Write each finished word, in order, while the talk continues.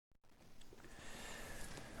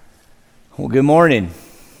Well, good morning.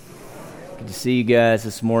 Good to see you guys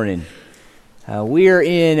this morning. We are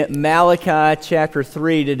in Malachi chapter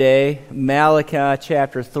 3 today. Malachi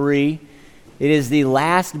chapter 3. It is the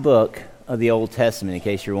last book of the Old Testament, in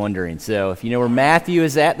case you're wondering. So if you know where Matthew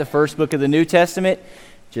is at, the first book of the New Testament,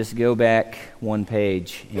 just go back one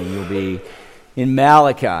page and you'll be in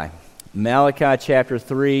Malachi. Malachi chapter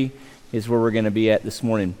 3 is where we're going to be at this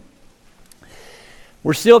morning.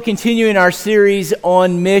 We're still continuing our series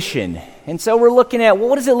on mission. And so we're looking at, well,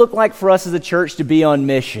 what does it look like for us as a church to be on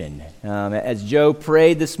mission? As Joe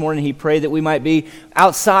prayed this morning, he prayed that we might be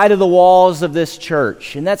outside of the walls of this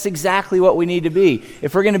church. And that's exactly what we need to be.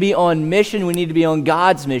 If we're going to be on mission, we need to be on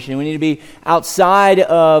God's mission. We need to be outside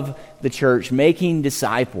of the church making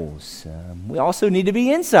disciples. We also need to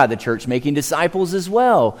be inside the church making disciples as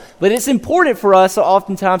well. But it's important for us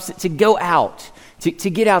oftentimes to go out, to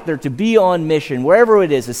get out there, to be on mission, wherever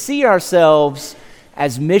it is, to see ourselves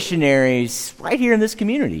as missionaries right here in this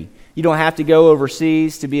community. You don't have to go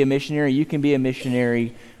overseas to be a missionary. You can be a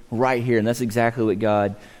missionary right here, and that's exactly what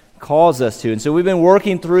God calls us to. And so we've been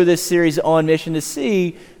working through this series on mission to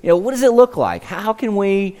see, what does it look like? How can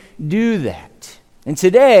we do that? And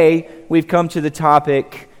today, we've come to the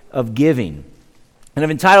topic of giving. And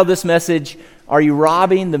I've entitled this message, Are You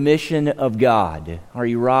Robbing the Mission of God? Are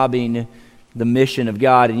you robbing the mission of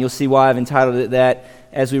God? And you'll see why I've entitled it that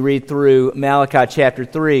as we read through Malachi chapter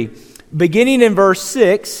 3. Beginning in verse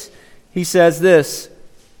 6, he says this,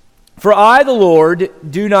 For I, the Lord,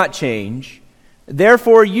 do not change.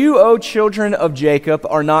 Therefore you, O children of Jacob,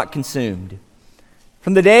 are not consumed.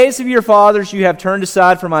 From the days of your fathers you have turned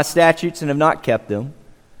aside from my statutes and have not kept them.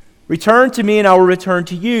 Return to me and I will return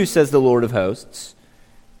to you, says the Lord of hosts.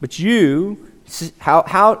 But you say,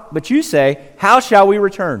 how shall we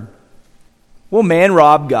return? Will man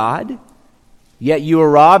rob God? Yet you are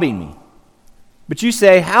robbing me. But you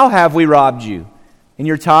say, how have we robbed you? In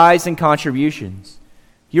your tithes and contributions.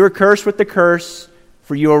 You are cursed with the curse,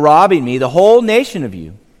 for you are robbing me, the whole nation of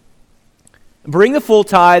you. Bring the full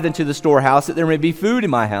tithe into the storehouse, that there may be food in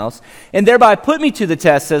my house, and thereby put me to the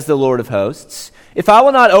test, says the Lord of hosts, if I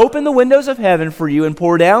will not open the windows of heaven for you and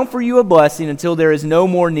pour down for you a blessing until there is no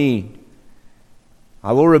more need.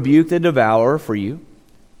 I will rebuke the devourer for you,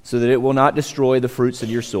 so that it will not destroy the fruits of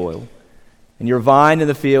your soil. And your vine in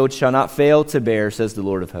the field shall not fail to bear, says the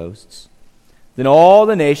Lord of hosts. Then all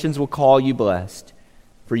the nations will call you blessed,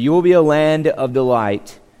 for you will be a land of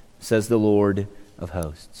delight, says the Lord of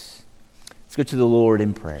hosts. Let's go to the Lord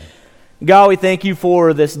in prayer. God, we thank you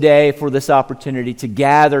for this day, for this opportunity to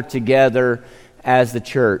gather together as the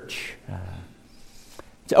church,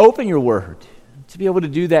 to open your word, to be able to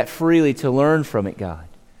do that freely, to learn from it, God.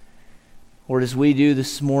 Lord, as we do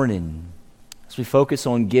this morning, as we focus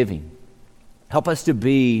on giving, help us to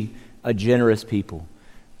be a generous people,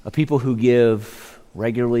 a people who give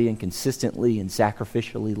regularly and consistently and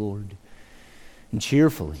sacrificially, Lord, and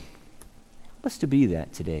cheerfully. Help us to be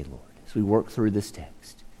that today, Lord, as we work through this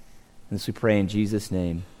text. And as we pray in Jesus'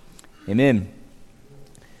 name, amen.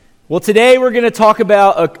 Well, today we're going to talk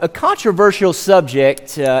about a controversial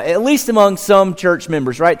subject, at least among some church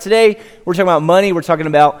members, right? Today we're talking about money, we're talking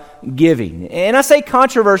about giving. And I say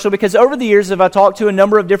controversial because over the years, if I talk to a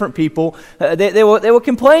number of different people, they will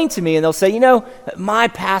complain to me and they'll say, my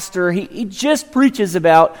pastor, he just preaches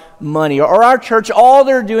about money. Or our church, all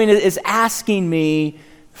they're doing is asking me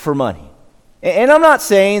for money. And I'm not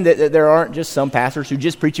saying that there aren't just some pastors who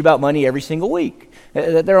just preach about money every single week.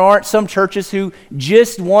 That there aren't some churches who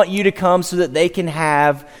just want you to come so that they can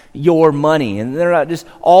have your money. And they're not just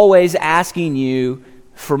always asking you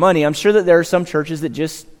for money. I'm sure that there are some churches that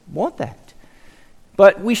just want that.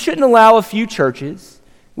 But we shouldn't allow a few churches,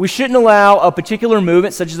 we shouldn't allow a particular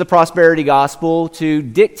movement such as the prosperity gospel to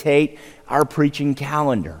dictate our preaching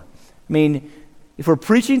calendar. I mean, if we're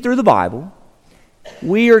preaching through the Bible,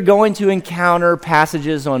 we are going to encounter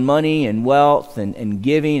passages on money and wealth and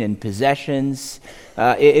giving and possessions.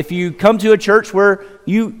 If you come to a church where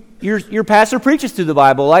your pastor preaches through the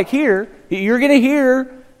Bible, like here, you're going to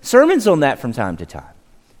hear sermons on that from time to time.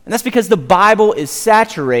 And that's because the Bible is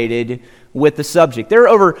saturated with the subject. There are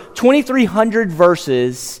over 2,300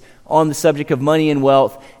 verses on the subject of money and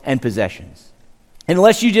wealth and possessions.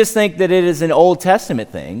 Unless you just think that it is an Old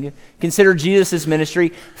Testament thing, consider Jesus'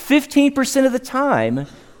 ministry. 15% of the time,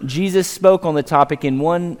 Jesus spoke on the topic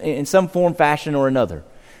in some form, fashion, or another.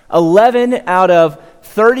 11 out of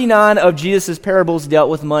 39 of Jesus' parables dealt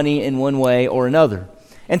with money in one way or another.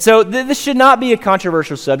 And so this should not be a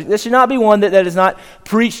controversial subject. This should not be one that is not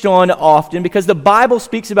preached on often, because the Bible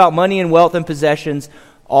speaks about money and wealth and possessions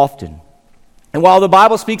often. And while the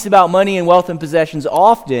Bible speaks about money and wealth and possessions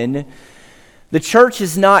often, The church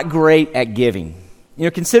is not great at giving.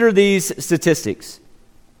 Consider these statistics.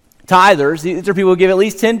 Tithers, these are people who give at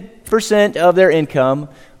least 10% of their income,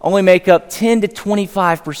 only make up 10 to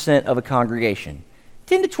 25% of a congregation.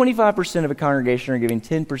 10 to 25% of a congregation are giving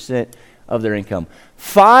 10% of their income.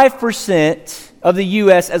 5% of the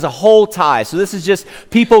U.S. as a whole tithe. So this is just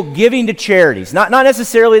people giving to charities. Not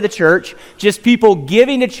necessarily the church, just people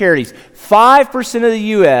giving to charities. 5% of the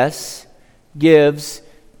U.S. gives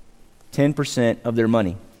 10% of their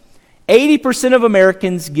money. 80% of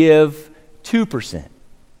Americans give 2%.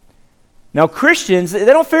 Now, Christians, they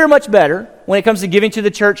don't fare much better when it comes to giving to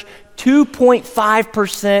the church.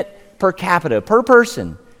 2.5% per capita, per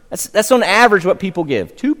person. That's on average what people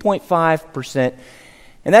give, 2.5%.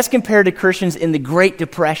 And that's compared to Christians in the Great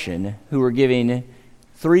Depression who were giving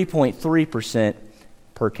 3.3%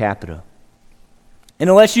 per capita. And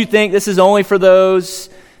unless you think this is only for those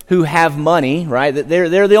who have money, right? That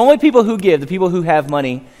they're the only people who give, the people who have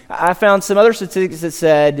money. I found some other statistics that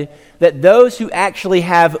said that those who actually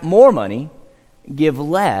have more money give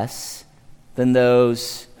less than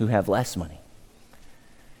those who have less money.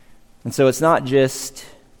 And so it's not just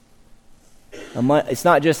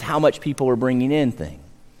how much people are bringing in thing.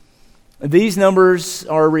 These numbers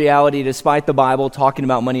are a reality despite the Bible talking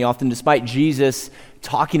about money often, despite Jesus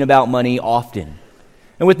talking about money often.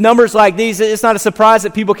 And with numbers like these, it's not a surprise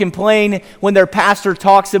that people complain when their pastor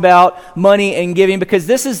talks about money and giving, because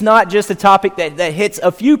this is not just a topic that hits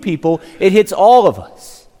a few people, it hits all of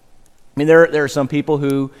us. I mean, there are some people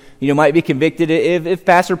who, might be convicted if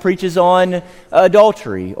pastor preaches on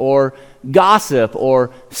adultery or gossip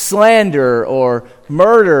or slander or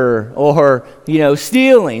murder or,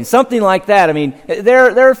 stealing, something like that. I mean,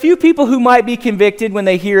 there are a few people who might be convicted when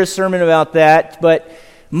they hear a sermon about that, but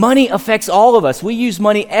money affects all of us. We use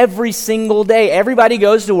money every single day. Everybody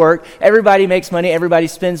goes to work. Everybody makes money. Everybody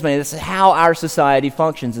spends money. This is how our society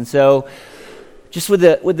functions. And so, just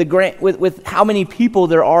with how many people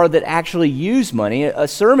there are that actually use money, a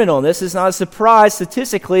sermon on this is not a surprise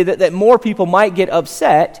statistically that more people might get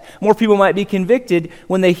upset, more people might be convicted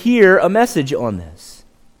when they hear a message on this.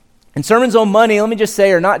 And sermons on money, let me just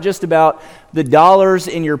say, are not just about the dollars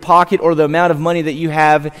in your pocket or the amount of money that you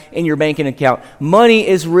have in your banking account. Money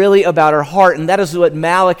is really about our heart, and that is what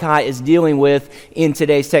Malachi is dealing with in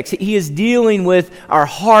today's text. He is dealing with our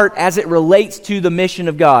heart as it relates to the mission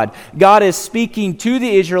of God. God is speaking to the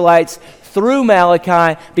Israelites through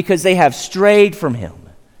Malachi because they have strayed from Him.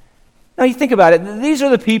 Now you think about it, these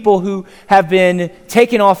are the people who have been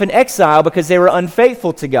taken off in exile because they were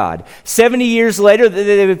unfaithful to God. 70 years later,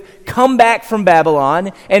 they've come back from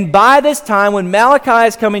Babylon, and by this time, when Malachi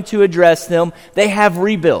is coming to address them, they have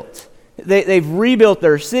rebuilt. They've rebuilt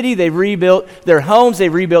their city, they've rebuilt their homes,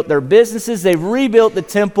 they've rebuilt their businesses, they've rebuilt the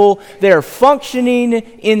temple, they're functioning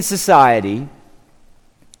in society,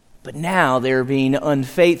 but now they're being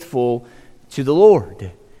unfaithful to the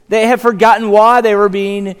Lord. They have forgotten why they were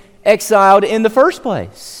being exiled in the first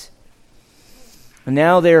place. And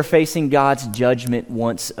now they are facing God's judgment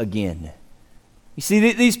once again. You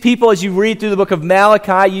see, these people, as you read through the book of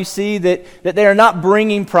Malachi, you see that they are not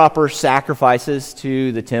bringing proper sacrifices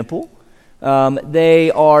to the temple.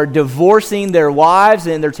 They are divorcing their wives,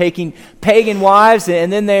 and they're taking pagan wives,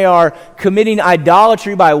 and then they are committing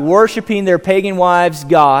idolatry by worshiping their pagan wives'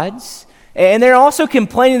 gods. And they're also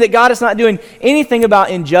complaining that God is not doing anything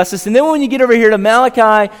about injustice. And then when you get over here to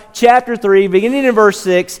Malachi chapter 3, beginning in verse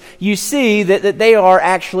 6, you see that they are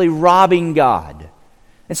actually robbing God.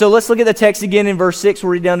 And so let's look at the text again in verse 6.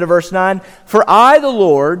 We'll read down to verse 9. For I, the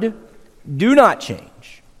Lord, do not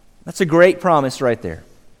change. That's a great promise right there.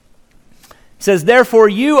 It says, therefore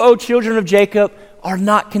you, O children of Jacob, are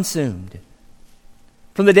not consumed.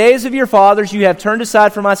 From the days of your fathers you have turned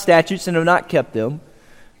aside from my statutes and have not kept them.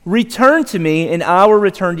 Return to me, and I will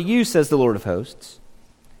return to you, says the Lord of hosts.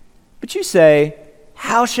 But you say,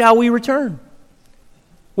 how shall we return?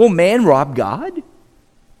 Will man rob God?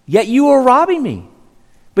 Yet you are robbing me.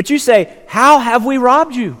 But you say, how have we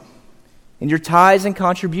robbed you? In your tithes and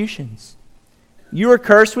contributions. You are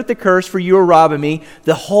cursed with the curse, for you are robbing me,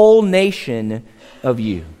 the whole nation of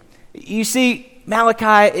you. You see,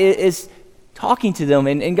 Malachi is talking to them,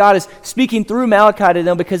 and God is speaking through Malachi to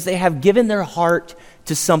them because they have given their heart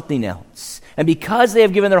to something else. And because they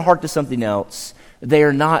have given their heart to something else, they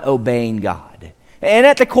are not obeying God. And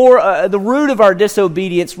at the core, the root of our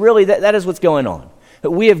disobedience, really, that is what's going on.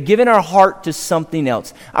 We have given our heart to something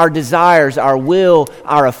else. Our desires, our will,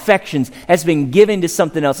 our affections has been given to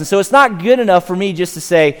something else. And so it's not good enough for me just to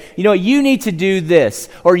say, you need to do this,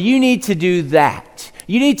 or you need to do that.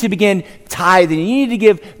 You need to begin tithing. You need to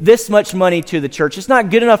give this much money to the church. It's not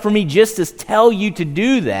good enough for me just to tell you to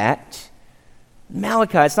do that.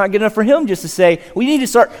 Malachi, it's not good enough for him just to say, we need to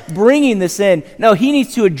start bringing this in. No, he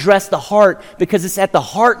needs to address the heart, because it's at the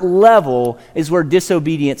heart level is where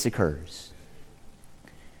disobedience occurs.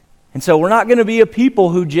 And so we're not going to be a people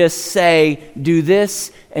who just say, do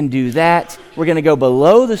this and do that. We're going to go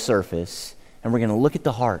below the surface, and we're going to look at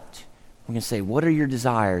the heart. We're going to say, what are your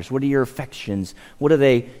desires? What are your affections? What are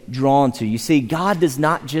they drawn to? You see, God does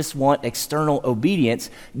not just want external obedience.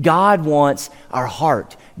 God wants our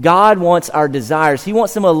heart. God wants our desires. He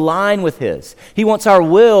wants them aligned with His. He wants our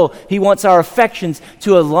will. He wants our affections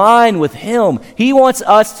to align with Him. He wants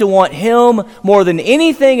us to want Him more than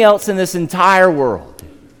anything else in this entire world.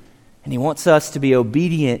 And He wants us to be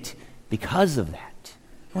obedient because of that.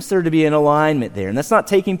 He wants there to be an alignment there. And that's not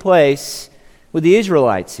taking place with the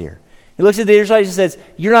Israelites here. He looks at the Israelites and says,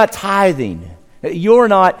 you're not tithing. You're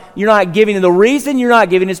not giving. And the reason you're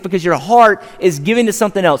not giving is because your heart is giving to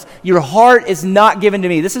something else. Your heart is not given to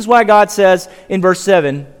me. This is why God says in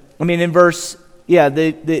the end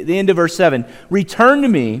of verse 7, return to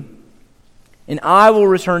me, and I will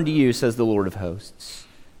return to you, says the Lord of hosts.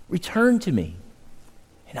 Return to me,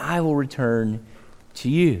 and I will return to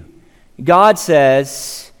you. God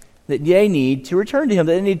says that they need to return to Him,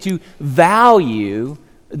 that they need to value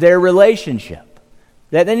their relationship,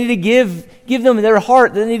 that they need to give them their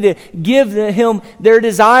heart, that they need to give Him their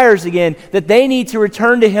desires again, that they need to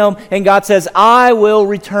return to Him, and God says, I will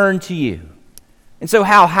return to you. And so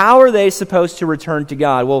how are they supposed to return to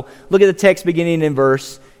God? Well, look at the text beginning in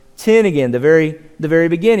verse 10 again, the very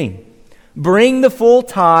beginning. Bring the full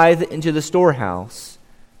tithe into the storehouse,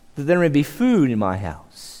 that there may be food in my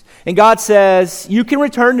house. And God says, you can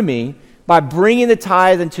return to me by bringing the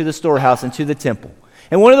tithe into the storehouse, into the temple.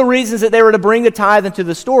 And one of the reasons that they were to bring the tithe into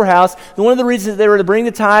the storehouse, and one of the reasons that they were to bring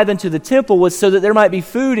the tithe into the temple was so that there might be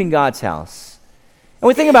food in God's house. And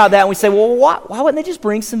we think about that and we say, well, why wouldn't they just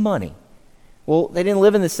bring some money? Well, they didn't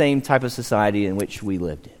live in the same type of society in which we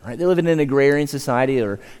lived in, right? They lived in an agrarian society,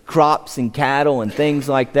 or crops and cattle and things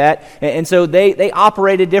like that. And so they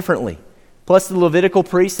operated differently. Plus the Levitical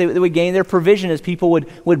priests, they would gain their provision as people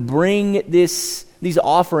would bring these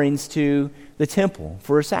offerings to the temple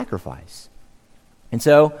for a sacrifice. And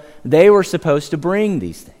so they were supposed to bring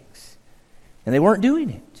these things, and they weren't doing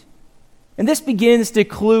it. And this begins to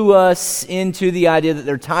clue us into the idea that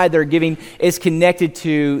their tithe, their giving, is connected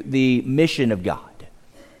to the mission of God.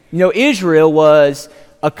 You know, Israel was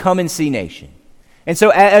a come-and-see nation. And so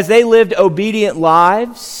as they lived obedient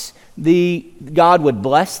lives, God would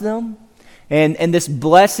bless them. And this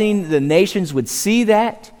blessing, the nations would see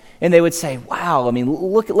that, and they would say, wow, I mean,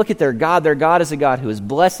 look at their God. Their God is a God who is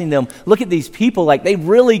blessing them. Look at these people, like they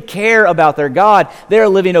really care about their God. They are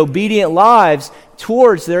living obedient lives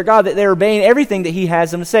towards their God, that they're obeying everything that He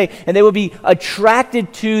has them to say. And they would be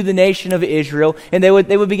attracted to the nation of Israel, and they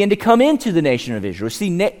would begin to come into the nation of Israel.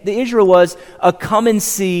 See, Israel was a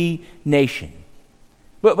come-and-see nation.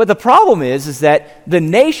 But the problem is that the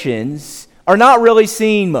nations are not really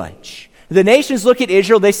seeing much. The nations look at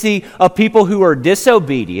Israel, they see a people who are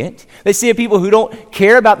disobedient. They see a people who don't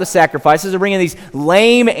care about the sacrifices. They're bringing these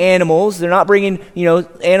lame animals. They're not bringing,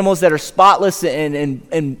 animals that are spotless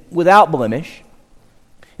and without blemish.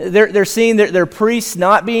 They're seeing their priests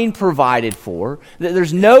not being provided for.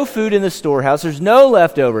 There's no food in the storehouse. There's no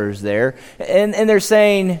leftovers there. And they're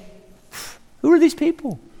saying, who are these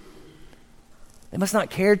people? They must not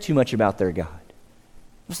care too much about their God.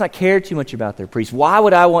 Must not care too much about their priests. Why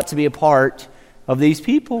would I want to be a part of these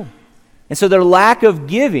people? And so their lack of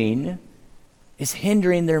giving is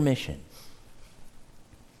hindering their mission.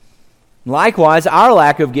 Likewise, our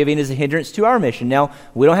lack of giving is a hindrance to our mission. Now,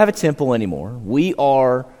 we don't have a temple anymore. We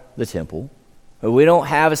are the temple. We don't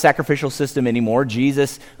have a sacrificial system anymore.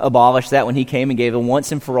 Jesus abolished that when He came and gave a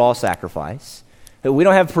once and for all sacrifice. We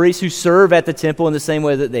don't have priests who serve at the temple in the same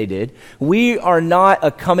way that they did. We are not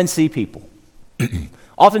a come-and-see people.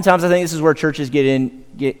 Oftentimes, I think this is where churches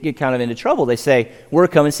get kind of into trouble. They say, we're a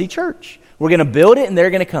come-and-see church. We're going to build it, and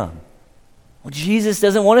they're going to come. Well, Jesus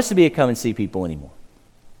doesn't want us to be a come-and-see people anymore.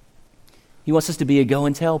 He wants us to be a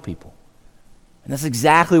go-and-tell people. And that's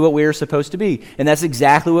exactly what we are supposed to be. And that's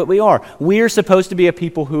exactly what we are. We are supposed to be a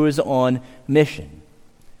people who is on mission.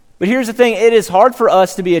 But here's the thing. It is hard for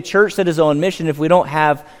us to be a church that is on mission if we don't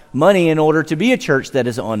have money in order to be a church that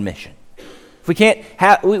is on mission. If we can't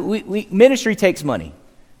have... ministry takes money.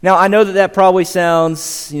 Now, I know that probably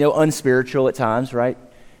sounds, unspiritual at times, right?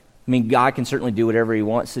 I mean, God can certainly do whatever He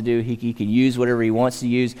wants to do. He can use whatever He wants to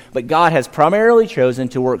use. But God has primarily chosen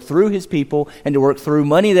to work through His people and to work through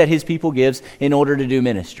money that His people gives in order to do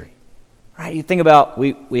ministry. Right? You think about,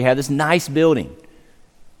 we have this nice building.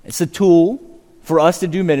 It's a tool for us to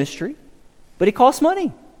do ministry, but it costs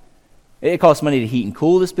money. It costs money to heat and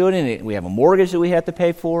cool this building. We have a mortgage that we have to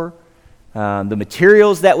pay for. The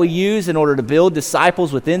materials that we use in order to build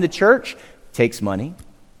disciples within the church takes money.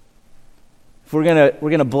 If we're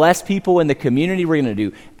gonna bless people in the community, we're gonna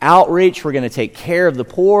do outreach, we're gonna take care of the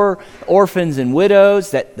poor, orphans and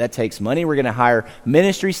widows, that takes money. We're gonna hire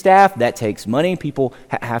ministry staff, that takes money. People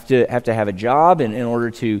have to have a job in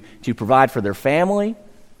order to provide for their family.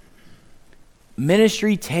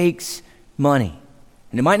 Ministry takes money.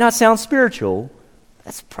 And it might not sound spiritual,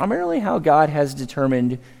 that's primarily how God has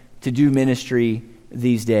determined to do ministry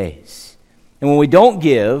these days. And when we don't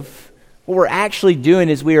give, what we're actually doing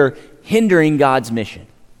is we are hindering God's mission.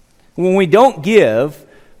 When we don't give,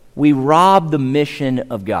 we rob the mission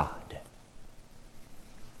of God.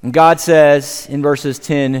 And God says in verses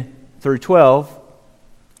 10 through 12,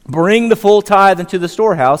 "Bring the full tithe into the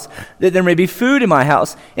storehouse, that there may be food in my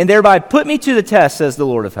house, and thereby put me to the test, says the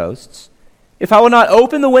Lord of hosts. If I will not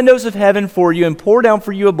open the windows of heaven for you and pour down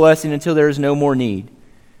for you a blessing until there is no more need,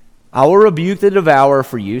 I will rebuke the devourer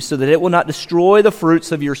for you, so that it will not destroy the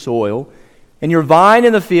fruits of your soil, and your vine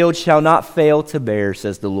in the field shall not fail to bear,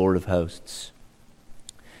 says the Lord of hosts.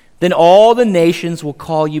 Then all the nations will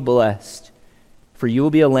call you blessed, for you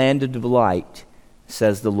will be a land of delight,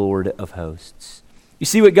 says the Lord of hosts." You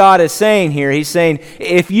see what God is saying here? He's saying,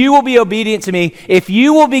 if you will be obedient to me, if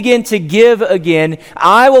you will begin to give again,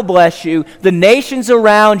 I will bless you. The nations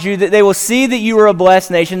around you, that they will see that you are a blessed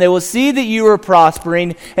nation. They will see that you are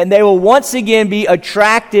prospering, and they will once again be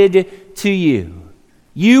attracted to you.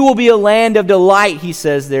 You will be a land of delight, he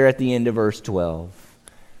says there at the end of verse 12.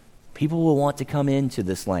 People will want to come into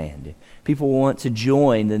this land. People will want to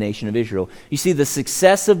join the nation of Israel. You see, the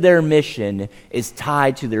success of their mission is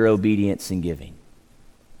tied to their obedience and giving.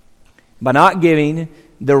 By not giving,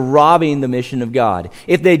 they're robbing the mission of God.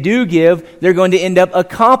 If they do give, they're going to end up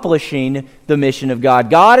accomplishing the mission of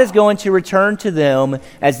God. God is going to return to them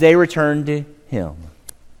as they return to Him.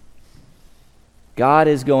 God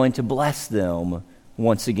is going to bless them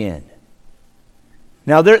once again.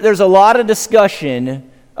 Now, there's a lot of discussion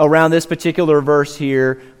around this particular verse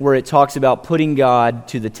here where it talks about putting God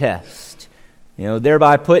to the test.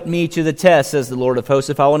 Thereby put me to the test, says the Lord of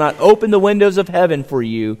hosts, if I will not open the windows of heaven for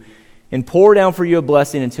you and pour down for you a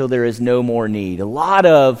blessing until there is no more need. A lot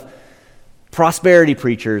of prosperity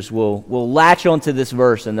preachers will latch onto this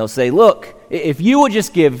verse and they'll say, look, if you will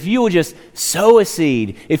just give, if you will just sow a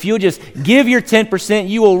seed, if you will just give your 10%,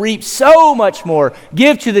 you will reap so much more.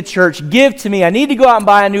 Give to the church, give to me. I need to go out and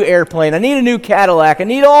buy a new airplane. I need a new Cadillac. I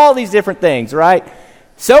need all these different things, right?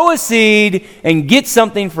 Sow a seed and get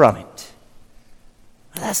something from it.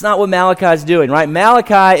 That's not what Malachi is doing, right?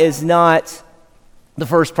 Malachi is not the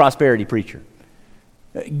first prosperity preacher.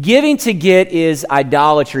 Giving to get is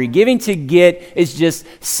idolatry. Giving to get is just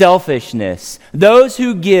selfishness. Those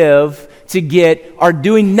who give to get are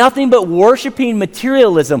doing nothing but worshiping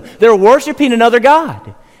materialism. They're worshiping another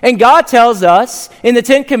god. And God tells us in the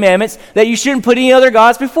 10 Commandments that you shouldn't put any other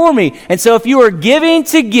gods before me. And so if you are giving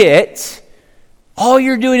to get, all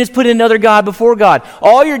you're doing is putting another god before God.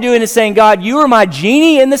 All you're doing is saying, God, you are my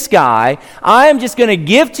genie in the sky. I am just going to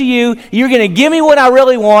give to you. You're going to give me what I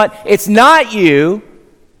really want. It's not you.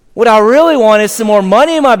 What I really want is some more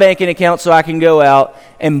money in my banking account so I can go out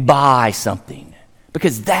and buy something.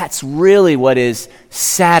 Because that's really what is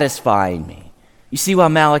satisfying me. You see why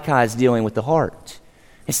Malachi is dealing with the heart.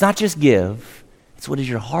 It's not just give. It's what is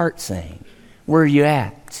your heart saying? Where are you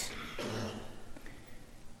at?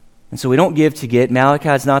 And so we don't give to get. Malachi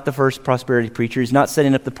is not the first prosperity preacher. He's not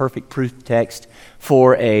setting up the perfect proof text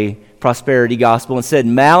for a prosperity gospel. Instead,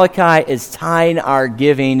 Malachi is tying our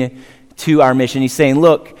giving to our mission. He's saying,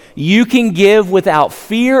 look, you can give without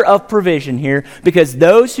fear of provision here, because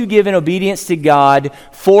those who give in obedience to God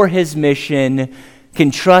for His mission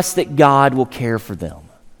can trust that God will care for them.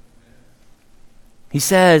 He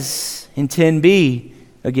says in 10b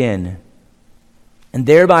again, and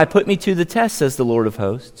thereby put me to the test, says the Lord of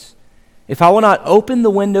hosts, if I will not open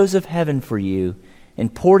the windows of heaven for you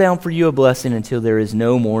and pour down for you a blessing until there is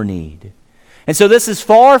no more need. And so this is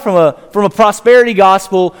far from a prosperity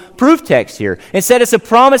gospel proof text here. Instead, it's a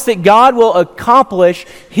promise that God will accomplish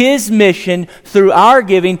His mission through our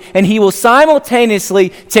giving, and He will simultaneously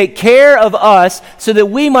take care of us so that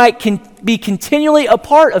we might be continually a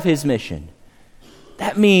part of His mission.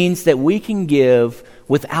 That means that we can give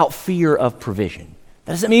without fear of provision.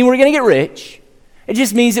 That doesn't mean we're going to get rich. It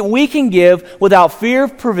just means that we can give without fear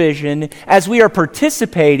of provision as we are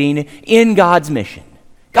participating in God's mission.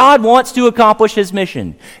 God wants to accomplish His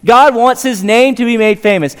mission. God wants His name to be made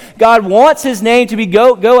famous. God wants His name to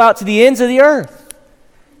go out to the ends of the earth.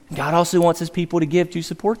 God also wants His people to give to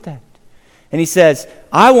support that. And he says,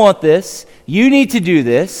 I want this. You need to do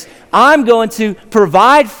this. I'm going to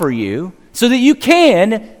provide for you so that you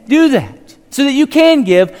can do that, so that you can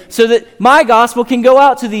give, so that my gospel can go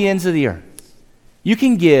out to the ends of the earth. You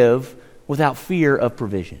can give without fear of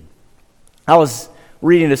provision. I was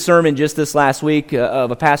reading a sermon just this last week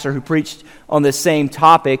of a pastor who preached on this same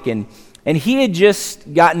topic, and he had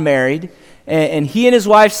just gotten married, and he and his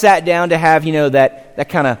wife sat down to have, that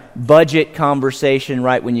kind of budget conversation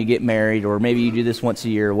right when you get married, or maybe you do this once a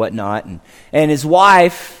year or whatnot. And his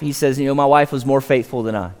wife, he says, my wife was more faithful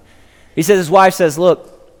than I. He says, his wife says, look,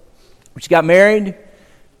 we got married,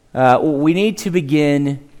 we need to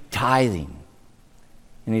begin tithing.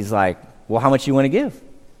 And he's like, well, how much do you want to give?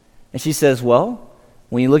 And she says, well,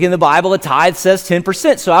 when you look in the Bible, a tithe says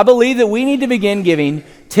 10%. So I believe that we need to begin giving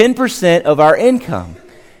 10% of our income.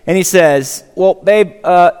 And he says, well, babe,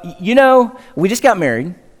 we just got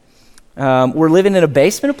married. We're living in a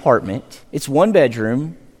basement apartment. It's one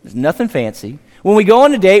bedroom. There's nothing fancy. When we go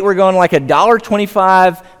on a date, we're going like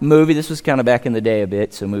 $1.25 movie. This was kind of back in the day a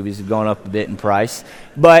bit, so movies have gone up a bit in price.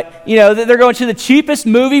 But, they're going to the cheapest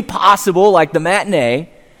movie possible, like the matinee.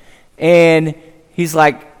 And he's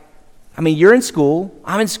like, you're in school.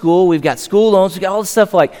 I'm in school. We've got school loans. We've got all this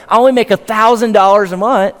stuff. Like, I only make $1,000 a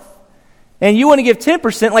month. And you want to give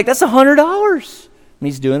 10%, like that's $100. And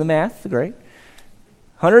he's doing the math, great.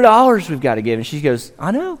 $100 we've got to give. And she goes, I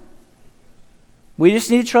know. We just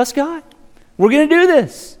need to trust God. We're going to do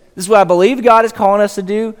this. This is what I believe God is calling us to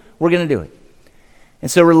do. We're going to do it. And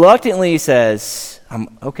so reluctantly he says,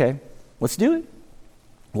 okay, let's do it.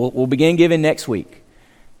 We'll begin giving next week.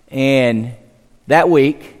 And that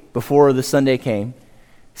week, before the Sunday came,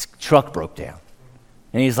 his truck broke down.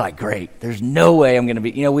 And he's like, great, there's no way I'm going to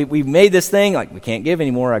be, we've made this thing, like we can't give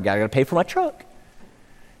anymore. I got to pay for my truck.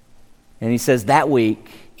 And he says that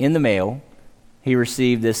week, in the mail, he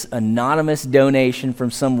received this anonymous donation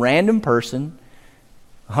from some random person,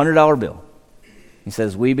 a $100 bill. He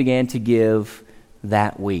says, we began to give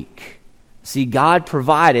that week. See, God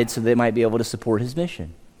provided so they might be able to support his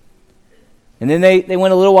mission. And then they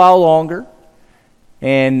went a little while longer,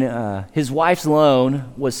 and his wife's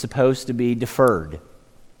loan was supposed to be deferred.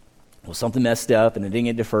 Well, something messed up, and it didn't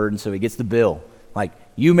get deferred, and so he gets the bill. Like,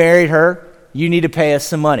 you married her, you need to pay us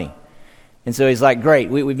some money. And so he's like, great,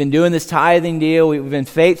 we've been doing this tithing deal, we've been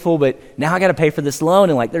faithful, but now I got to pay for this loan,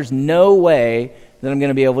 and there's no way that I'm going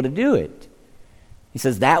to be able to do it. He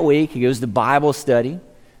says that week, he goes to Bible study.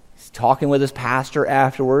 He's talking with his pastor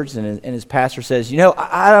afterwards, and his pastor says,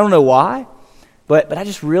 I don't know why, but I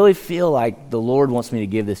just really feel like the Lord wants me to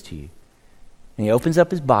give this to you. And he opens up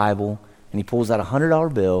his Bible, and he pulls out a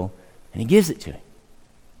 $100 bill, and he gives it to him.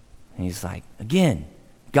 And he's like, again,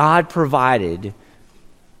 God provided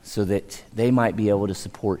so that they might be able to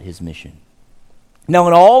support his mission. Now,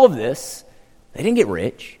 in all of this, they didn't get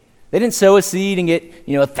rich. They didn't sow a seed and get,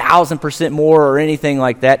 1,000% more or anything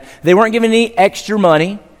like that. They weren't given any extra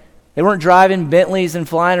money. They weren't driving Bentleys and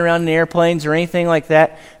flying around in airplanes or anything like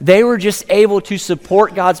that. They were just able to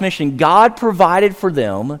support God's mission. God provided for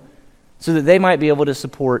them so that they might be able to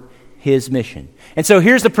support his mission. And so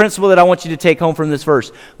here's the principle that I want you to take home from this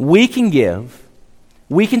verse. We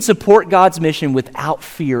can support God's mission without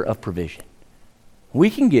fear of provision. We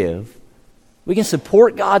can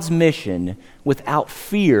support God's mission without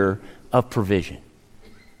fear of provision.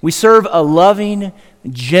 We serve a loving,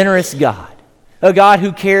 generous God, a God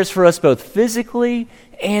who cares for us both physically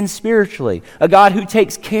and spiritually, a God who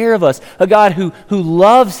takes care of us, a God who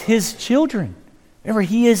loves his children. Remember,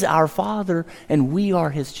 he is our Father, and we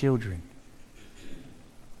are his children.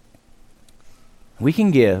 We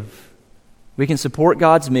can give. We can support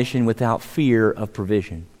God's mission without fear of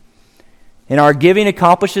provision. And our giving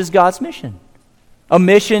accomplishes God's mission. A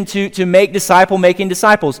mission to make making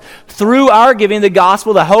disciples. Through our giving, the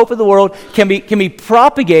gospel, the hope of the world, can be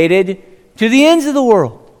propagated to the ends of the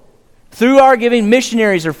world. Through our giving,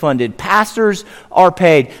 missionaries are funded, pastors are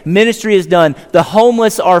paid, ministry is done, the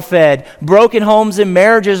homeless are fed, broken homes and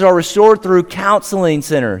marriages are restored through counseling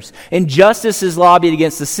centers, injustice is lobbied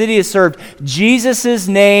against, the city is served, Jesus'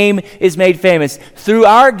 name is made famous. Through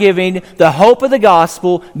our giving, the hope of the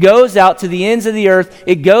gospel goes out to the ends of the earth.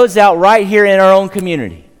 It goes out right here in our own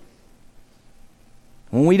community.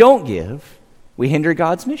 When we don't give, we hinder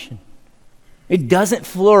God's mission. It doesn't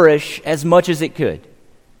flourish as much as it could.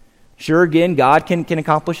 Sure, again, God can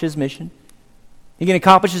accomplish his mission. He can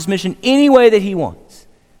accomplish his mission any way that he wants.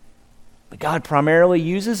 But God primarily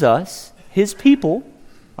uses us, his people,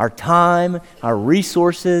 our time, our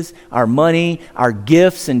resources, our money, our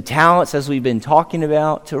gifts and talents, as we've been talking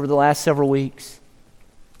about over the last several weeks.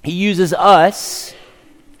 He uses us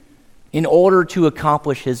in order to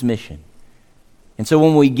accomplish his mission. And so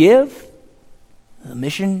when we give, the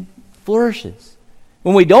mission flourishes.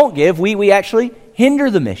 When we don't give, we actually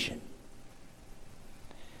hinder the mission.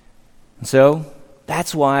 And so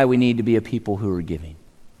that's why we need to be a people who are giving.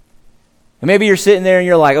 And maybe you're sitting there and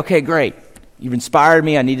you're like, okay, great. You've inspired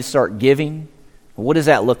me. I need to start giving. Well, what does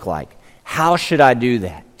that look like? How should I do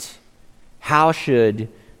that? How should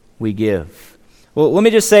we give? Well, let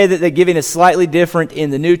me just say that giving is slightly different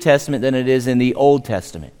in the New Testament than it is in the Old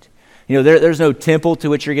Testament. You know, there's no temple to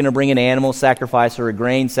which you're going to bring an animal sacrifice or a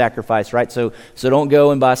grain sacrifice, right? So don't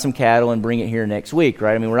go and buy some cattle and bring it here next week,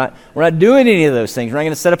 right? I mean, we're not doing any of those things. We're not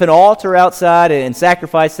going to set up an altar outside and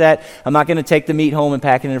sacrifice that. I'm not going to take the meat home and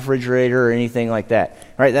pack it in the refrigerator or anything like that,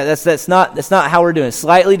 right? That's not how we're doing it. It's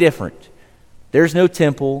slightly different. There's no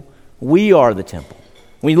temple. We are the temple.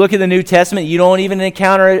 When you look at the New Testament, you don't even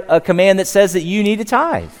encounter a command that says that you need to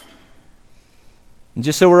tithe. And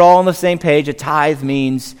just so we're all on the same page, a tithe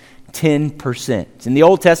means 10%. In the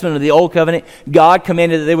Old Testament, or the Old Covenant, God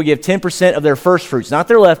commanded that they would give 10% of their first fruits, not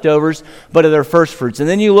their leftovers, but of their first fruits. And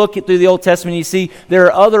then you look through the Old Testament, and you see there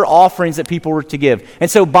are other offerings that people were to give. And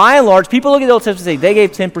so by and large, people look at the Old Testament and say, they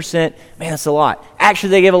gave 10%, man, that's a lot.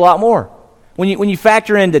 Actually, they gave a lot more. When you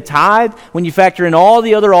factor in the tithe, when you factor in all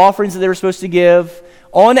the other offerings that they were supposed to give,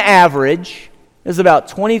 on average, it's about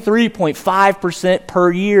 23.5%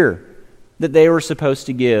 per year that they were supposed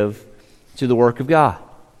to give to the work of God.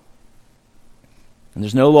 And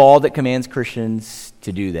there's no law that commands Christians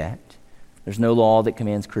to do that. There's no law that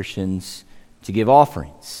commands Christians to give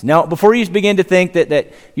offerings. Now, before you begin to think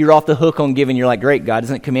that you're off the hook on giving, you're like, great, God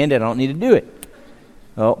doesn't command it, I don't need to do it.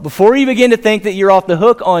 Well, before you begin to think that you're off the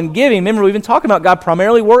hook on giving, remember we've been talking about God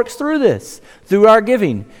primarily works through this, through our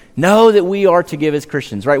giving. Know that we are to give as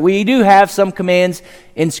Christians, right? We do have some commands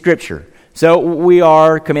in Scripture. So we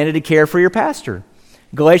are commanded to care for your pastor.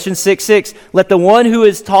 Galatians 6:6, let the one who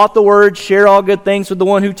is taught the word share all good things with the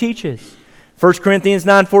one who teaches. 1 Corinthians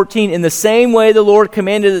 9:14, in the same way the Lord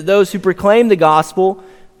commanded that those who proclaim the gospel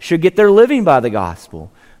should get their living by the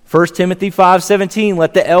gospel. 1 Timothy 5:17,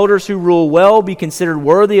 let the elders who rule well be considered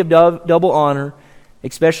worthy of double honor,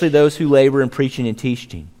 especially those who labor in preaching and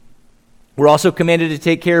teaching. We're also commanded to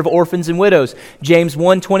take care of orphans and widows. James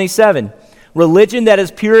 1:27, religion that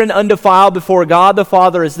is pure and undefiled before God the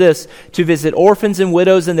Father is this, to visit orphans and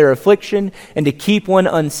widows in their affliction and to keep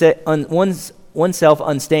oneself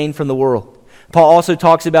unstained from the world. Paul also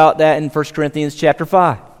talks about that in 1 Corinthians chapter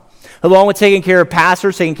 5. Along with taking care of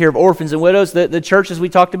pastors, taking care of orphans and widows, the church, as we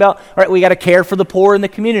talked about, all right, we got to care for the poor in the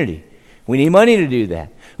community. We need money to do that.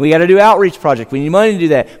 We got to do outreach projects. We need money to do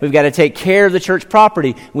that. We've got to take care of the church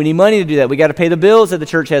property. We need money to do that. We got to pay the bills that the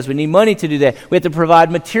church has. We need money to do that. We have to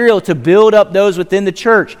provide material to build up those within the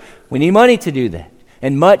church. We need money to do that.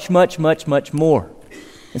 And much, much, much, much more.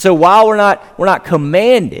 And so while we're not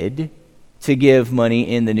commanded to give money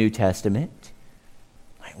in the New Testament,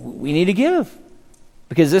 we need to give.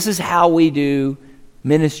 Because this is how we do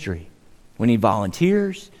ministry. We need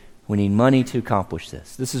volunteers. We need money to accomplish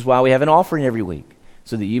this. This is why we have an offering every week,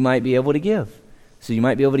 so that you might be able to give. So you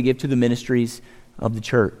might be able to give to the ministries of the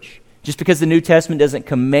church. Just because the New Testament doesn't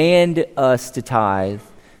command us to tithe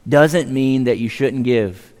doesn't mean that you shouldn't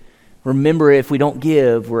give. Remember, if we don't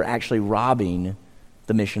give, we're actually robbing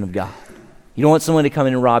the mission of God. You don't want someone to come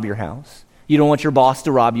in and rob your house. You don't want your boss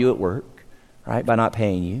to rob you at work, right, by not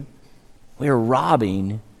paying you. We are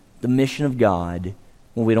robbing the mission of God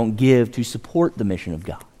when we don't give to support the mission of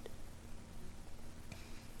God.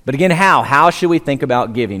 But again, how? How should we think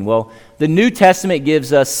about giving? Well, the New Testament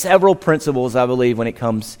gives us several principles, I believe, when it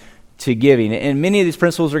comes to giving. And many of these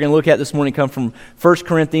principles we're going to look at this morning come from 1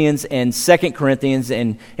 Corinthians and 2 Corinthians.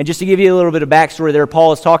 And just to give you a little bit of backstory there,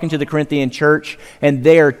 Paul is talking to the Corinthian church, and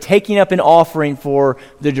they are taking up an offering for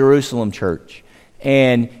the Jerusalem church.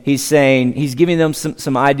 And he's saying, he's giving them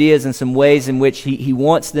some ideas and some ways in which he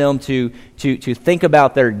wants them to think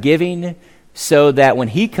about their giving, so that when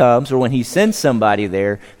he comes or when he sends somebody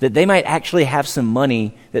there, that they might actually have some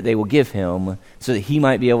money that they will give him, so that he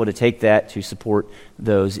might be able to take that to support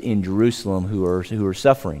those in Jerusalem who are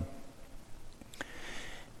suffering.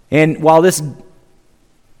 And while this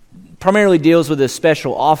primarily deals with a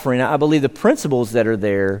special offering, I believe the principles that are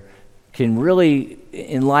there can really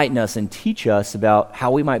enlighten us and teach us about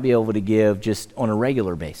how we might be able to give just on a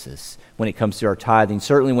regular basis when it comes to our tithing,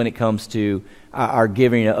 certainly when it comes to our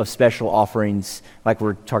giving of special offerings, like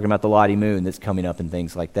we're talking about the Lottie Moon that's coming up and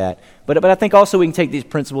things like that. But I think also we can take these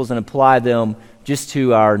principles and apply them just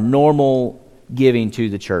to our normal giving to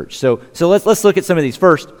the church. So let's look at some of these.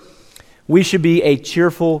 First, we should be a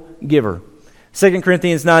cheerful giver. 2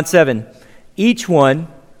 Corinthians 9:7, each one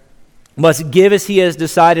must give as he has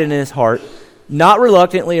decided in his heart, not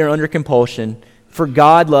reluctantly or under compulsion, for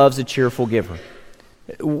God loves a cheerful giver.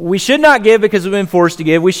 We should not give because we've been forced to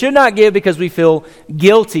give. We should not give because we feel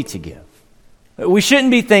guilty to give. We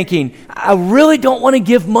shouldn't be thinking, I really don't want to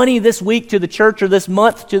give money this week to the church or this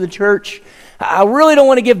month to the church. I really don't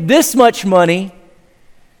want to give this much money,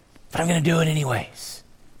 but I'm going to do it anyways.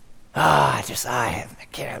 I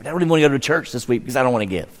don't even want to go to church this week because I don't want to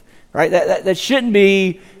give. Right? That shouldn't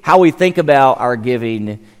be how we think about our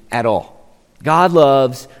giving at all. God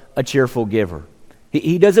loves a cheerful giver.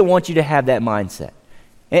 He doesn't want you to have that mindset.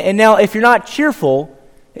 And now, if you're not cheerful,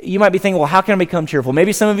 you might be thinking, well, how can I become cheerful?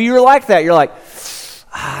 Maybe some of you are like that. You're like,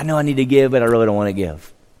 I know I need to give, but I really don't want to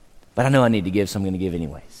give. But I know I need to give, so I'm going to give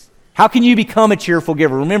anyways. How can you become a cheerful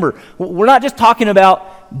giver? Remember, we're not just talking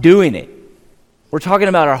about doing it. We're talking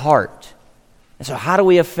about our heart. And so how do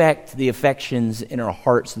we affect the affections in our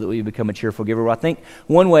heart so that we become a cheerful giver? Well, I think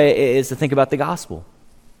one way is to think about the gospel.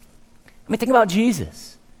 Think about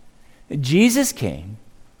Jesus. Jesus came,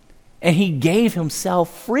 and he gave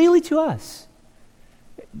himself freely to us.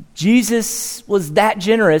 Jesus was that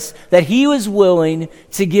generous that he was willing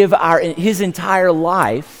to give his entire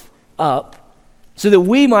life up so that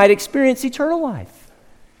we might experience eternal life.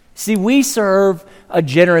 See, we serve a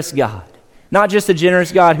generous God. Not just a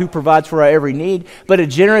generous God who provides for our every need, but a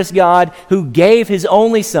generous God who gave his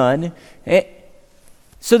only Son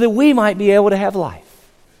so that we might be able to have life.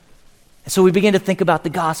 So we begin to think about the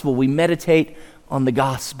gospel. We meditate on the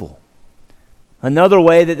gospel. Another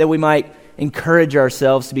way that we might encourage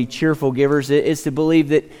ourselves to be cheerful givers is to believe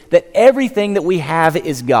that everything that we have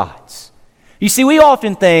is God's. You see, we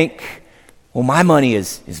often think, well, my money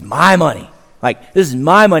is my money. Like, this is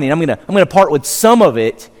my money, and I'm gonna part with some of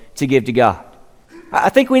it to give to God. I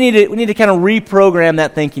think we need to kind of reprogram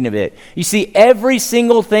that thinking a bit. You see, every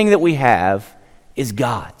single thing that we have is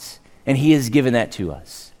God's, and he has given that to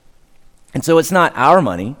us. And so it's not our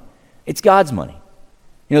money, it's God's money.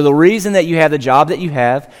 You know, the reason that you have the job that you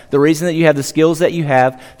have, the reason that you have the skills that you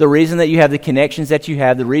have, the reason that you have the connections that you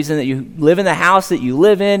have, the reason that you live in the house that you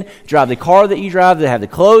live in, drive the car that you drive, that have the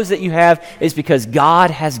clothes that you have, is because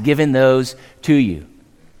God has given those to you.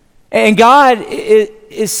 And God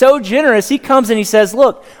is so generous, he comes and he says,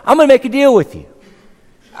 look, I'm going to make a deal with you.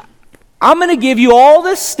 I'm going to give you all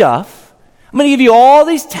this stuff. I'm going to give you all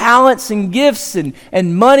these talents and gifts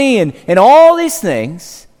and money and all these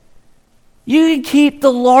things. You can keep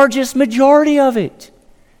the largest majority of it.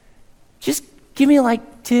 Just give me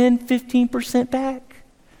like 10, 15% back.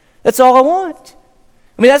 That's all I want.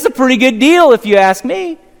 I mean, that's a pretty good deal if you ask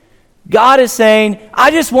me. God is saying, I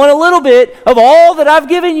just want a little bit of all that I've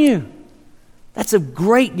given you. That's a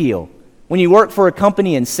great deal. When you work for a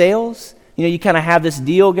company in sales, you kind of have this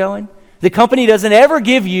deal going. The company doesn't ever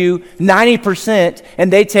give you 90%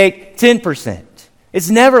 and they take 10%. It's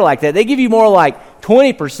never like that. They give you more like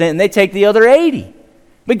 20% and they take the other 80%.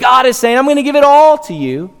 But God is saying, I'm going to give it all to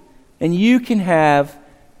you, and you can have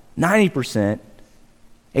 90%,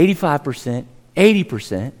 85%,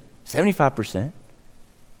 80%, 75%, and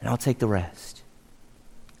I'll take the rest.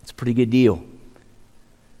 It's a pretty good deal.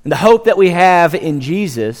 And the hope that we have in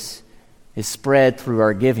Jesus is spread through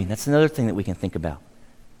our giving. That's another thing that we can think about.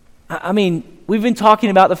 I mean, we've been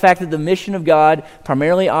talking about the fact that the mission of God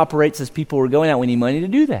primarily operates as people are going out. We need money to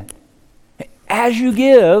do that. As you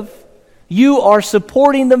give, you are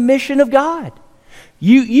supporting the mission of God.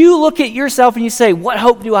 You look at yourself and you say, what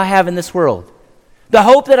hope do I have in this world? The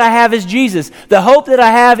hope that I have is Jesus. The hope that I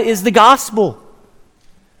have is the gospel.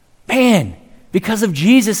 Man, because of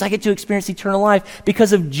Jesus, I get to experience eternal life.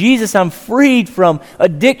 Because of Jesus, I'm freed from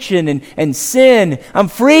addiction and sin. I'm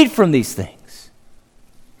freed from these things.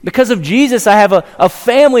 Because of Jesus, I have a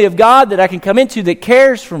family of God that I can come into that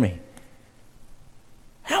cares for me.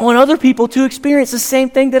 I want other people to experience the same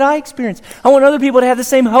thing that I experience. I want other people to have the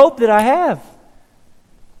same hope that I have.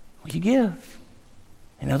 Well, you give,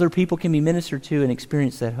 and other people can be ministered to and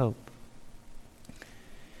experience that hope.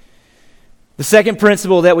 The second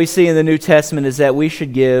principle that we see in the New Testament is that we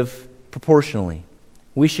should give proportionally.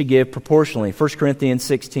 We should give proportionally. 1 Corinthians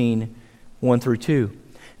 16, 1 through 2.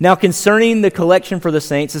 Now concerning the collection for the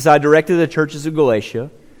saints, as I directed the churches of Galatia,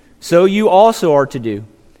 so you also are to do.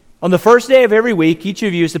 On the first day of every week, each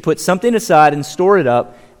of you is to put something aside and store it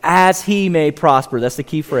up as he may prosper. That's the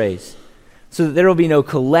key phrase. So that there will be no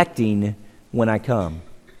collecting when I come.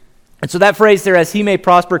 And so that phrase there, as he may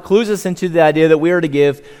prosper, clues us into the idea that we are to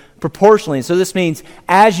give proportionally. So this means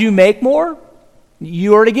as you make more,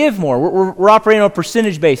 you are to give more. We're operating on a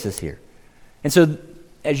percentage basis here. And so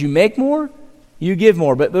as you make more, you give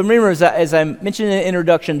more. But remember, as I mentioned in the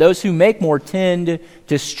introduction, those who make more tend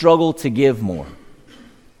to struggle to give more.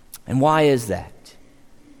 And why is that?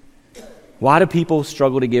 Why do people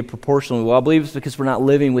struggle to give proportionally? Well, I believe it's because we're not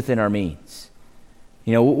living within our means.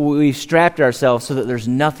 We've strapped ourselves so that there's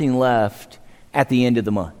nothing left at the end of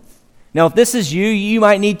the month. Now, if this is you, you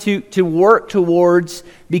might need to work towards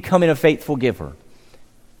becoming a faithful giver.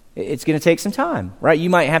 It's going to take some time, right? You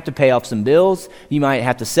might have to pay off some bills. You might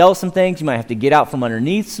have to sell some things. You might have to get out from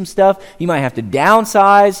underneath some stuff. You might have to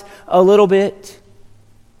downsize a little bit.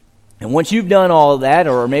 And once you've done all of that,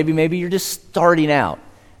 or maybe you're just starting out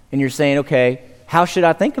and you're saying, okay, how should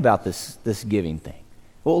I think about this giving thing?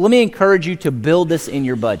 Well, let me encourage you to build this in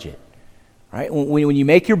your budget, right? When you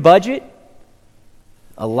make your budget,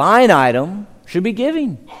 a line item should be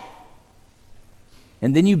giving.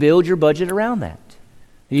 And then you build your budget around that.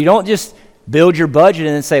 You don't just build your budget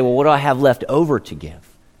and then say, well, what do I have left over to give?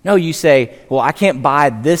 No, you say, well, I can't buy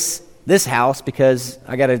this house because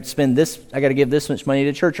I got to give this much money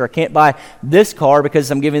to church, or I can't buy this car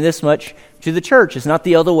because I'm giving this much to the church. It's not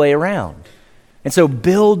the other way around. And so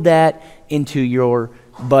build that into your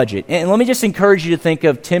budget. And let me just encourage you to think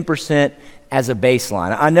of 10% as a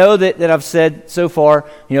baseline. I know that I've said so far,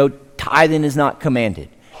 tithing is not commanded.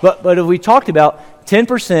 But as we talked about,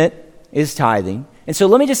 10% is tithing. And so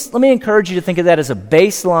let me encourage you to think of that as a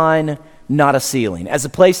baseline, not a ceiling, as a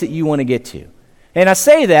place that you want to get to. And I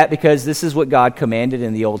say that because this is what God commanded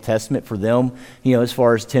in the Old Testament for them, as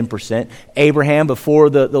far as 10%. Abraham, before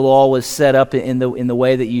the law was set up in the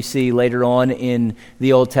way that you see later on in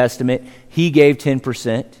the Old Testament, he gave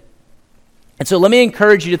 10%. And so let me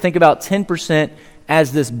encourage you to think about 10%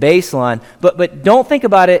 as this baseline, but don't think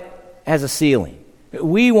about it as a ceiling.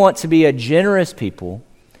 We want to be a generous people,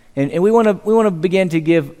 and we want to begin to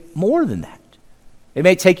give more than that. It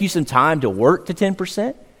may take you some time to work to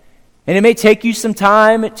 10%, and it may take you some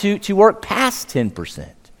time to work past 10%.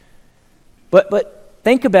 But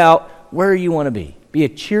think about where you want to be. Be a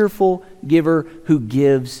cheerful giver who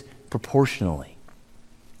gives proportionally.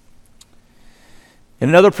 And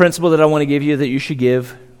another principle that I want to give you is that you should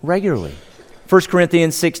give regularly. 1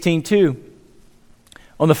 Corinthians 16:2.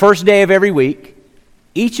 On the first day of every week,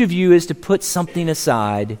 each of you is to put something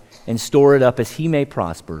aside and store it up as he may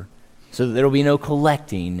prosper, so that there will be no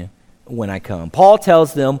collecting when I come. Paul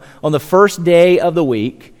tells them on the first day of the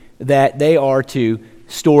week that they are to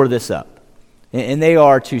store this up. And they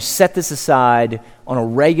are to set this aside on a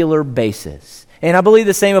regular basis. And I believe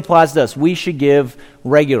the same applies to us. We should give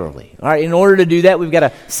regularly. All right, in order to do that, we've got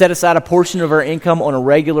to set aside a portion of our income on a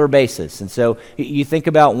regular basis. And so you think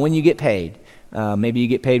about when you get paid. Maybe you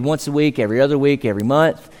get paid once a week, every other week, every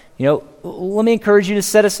month. Let me encourage you to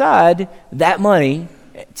set aside that money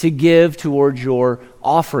to give towards your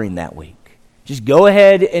offering that week. Just go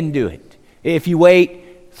ahead and do it. If you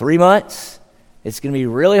wait 3 months, it's going to be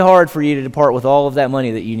really hard for you to depart with all of that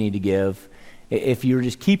money that you need to give. If you're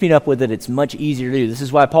just keeping up with it, it's much easier to do. This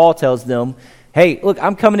is why Paul tells them, hey, look,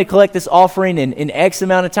 I'm coming to collect this offering in X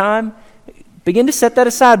amount of time. Begin to set that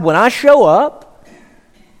aside. When I show up,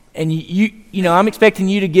 and I'm expecting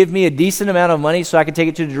you to give me a decent amount of money so I can take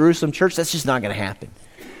it to the Jerusalem church, that's just not going to happen.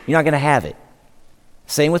 You're not going to have it.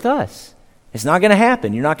 Same with us. It's not going to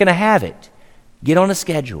happen. You're not going to have it. Get on a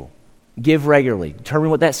schedule. Give regularly. Determine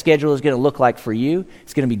what that schedule is going to look like for you.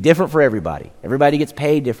 It's going to be different for everybody. Everybody gets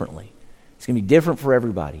paid differently. It's going to be different for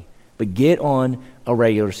everybody. But get on a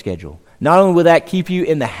regular schedule. Not only will that keep you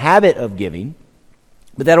in the habit of giving,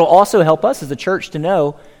 but that'll also help us as a church to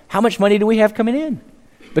know how much money do we have coming in.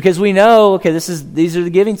 Because we know, okay, these are the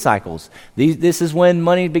giving cycles. This is when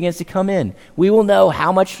money begins to come in. We will know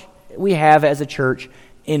how much we have as a church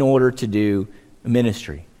in order to do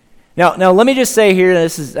ministry. Now let me just say here, I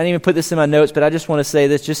didn't even put this in my notes, but I just want to say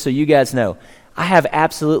this just so you guys know. I have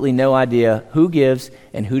absolutely no idea who gives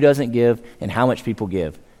and who doesn't give and how much people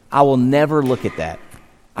give. I will never look at that.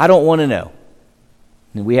 I don't want to know.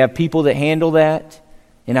 And we have people that handle that,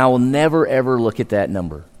 and I will never, ever look at that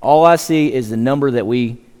number. All I see is the number that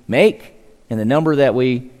we make and the number that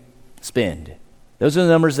we spend. Those are the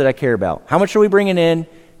numbers that I care about. How much are we bringing in?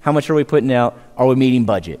 How much are we putting out? Are we meeting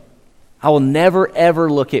budget? I will never, ever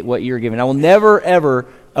look at what you're giving. I will never, ever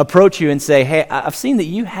approach you and say, hey, I've seen that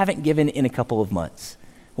you haven't given in a couple of months.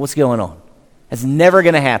 What's going on? That's never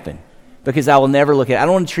going to happen because I will never look at it. I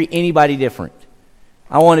don't want to treat anybody different.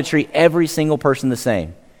 I want to treat every single person the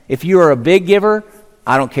same. If you are a big giver,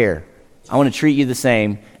 I don't care. I want to treat you the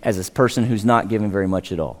same as this person who's not giving very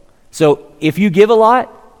much at all. So if you give a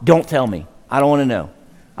lot, don't tell me. I don't want to know.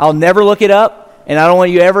 I'll never look it up, and I don't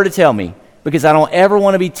want you ever to tell me because I don't ever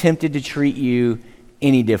want to be tempted to treat you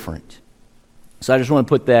any different. So I just want to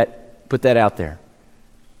put that out there.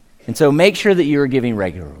 And so make sure that you are giving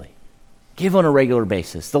regularly. Give on a regular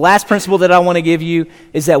basis. The last principle that I want to give you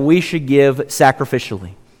is that we should give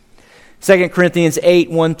sacrificially. 2 Corinthians 8,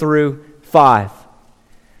 1 through 5.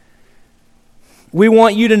 We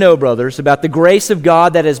want you to know, brothers, about the grace of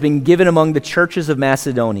God that has been given among the churches of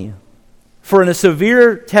Macedonia. For in a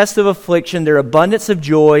severe test of affliction, their abundance of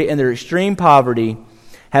joy and their extreme poverty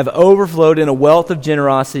have overflowed in a wealth of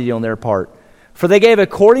generosity on their part. For they gave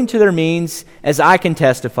according to their means, as I can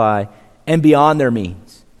testify, and beyond their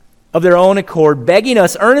means, of their own accord, begging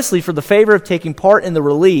us earnestly for the favor of taking part in the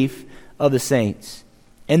relief of the saints.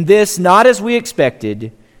 And this not as we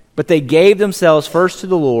expected, but they gave themselves first to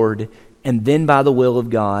the Lord, and then by the will of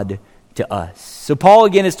God to us. So Paul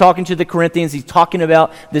again is talking to the Corinthians. He's talking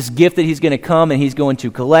about this gift that he's going to come and he's going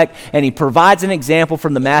to collect. And he provides an example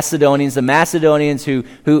from the Macedonians who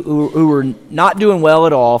were not doing well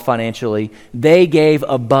at all financially. They gave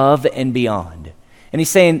above and beyond. And he's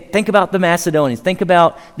saying, think about the Macedonians. Think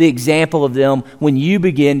about the example of them when you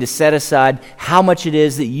begin to set aside how much it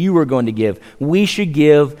is that you are going to give. We should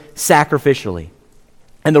give sacrificially.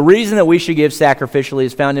 And the reason that we should give sacrificially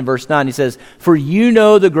is found in verse 9. He says, "For you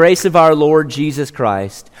know the grace of our Lord Jesus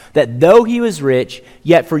Christ, that though he was rich,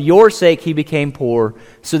 yet for your sake he became poor,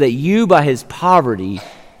 so that you by his poverty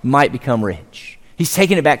might become rich." He's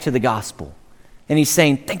taking it back to the gospel. And he's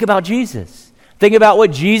saying, think about Jesus. Think about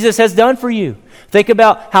what Jesus has done for you. Think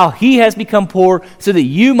about how he has become poor so that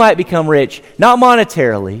you might become rich, not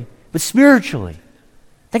monetarily, but spiritually.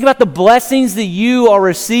 Think about the blessings that you are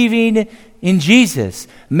receiving in Jesus.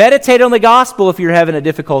 Meditate on the gospel if you're having a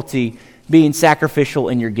difficulty being sacrificial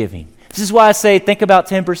in your giving. This is why I say think about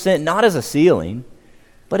 10% not as a ceiling,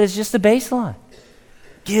 but as just a baseline.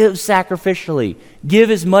 Give sacrificially. Give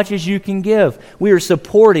as much as you can give. We are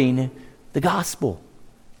supporting the gospel.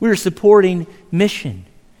 We are supporting mission.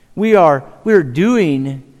 We are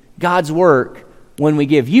doing God's work when we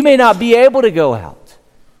give. You may not be able to go out,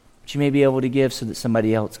 but you may be able to give so that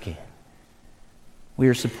somebody else can. We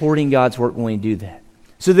are supporting God's work when we do that.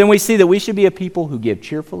 So then we see that we should be a people who give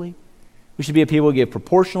cheerfully. We should be a people who give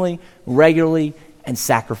proportionally, regularly, and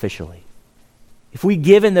sacrificially. If we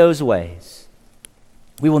give in those ways,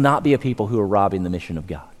 we will not be a people who are robbing the mission of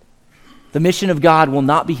God. The mission of God will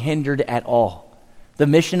not be hindered at all. The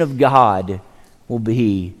mission of God will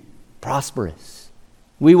be prosperous.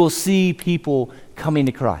 We will see people coming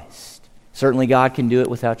to Christ. Certainly God can do it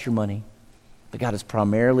without your money. But God is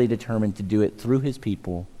primarily determined to do it through his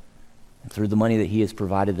people and through the money that he has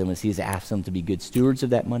provided them as he has asked them to be good stewards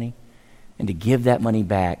of that money and to give that money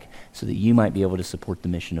back so that you might be able to support the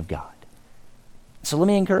mission of God. So let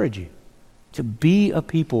me encourage you to be a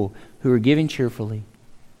people who are giving cheerfully,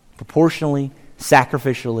 proportionally,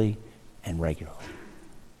 sacrificially, and regularly.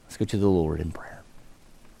 Let's go to the Lord in prayer.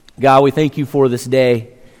 God, we thank you for this day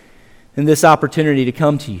and this opportunity to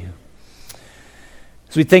come to you.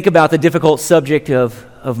 As we think about the difficult subject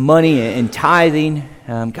of money and tithing,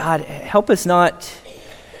 God, help us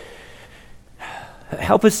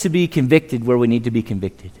to be convicted where we need to be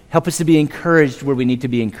convicted. Help us to be encouraged where we need to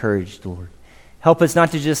be encouraged, Lord. Help us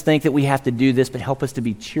not to just think that we have to do this, but help us to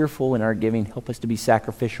be cheerful in our giving. Help us to be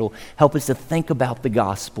sacrificial. Help us to think about the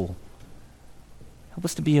gospel. Help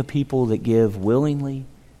us to be a people that give willingly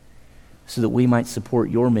so that we might support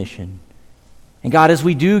your mission. And God, as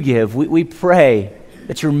we do give, we pray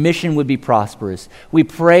that your mission would be prosperous. We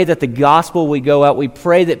pray that the gospel would go out. We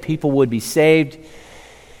pray that people would be saved.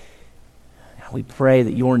 We pray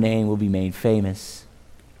that your name will be made famous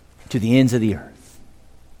to the ends of the earth.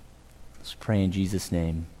 Let's pray in Jesus'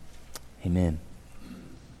 name. Amen.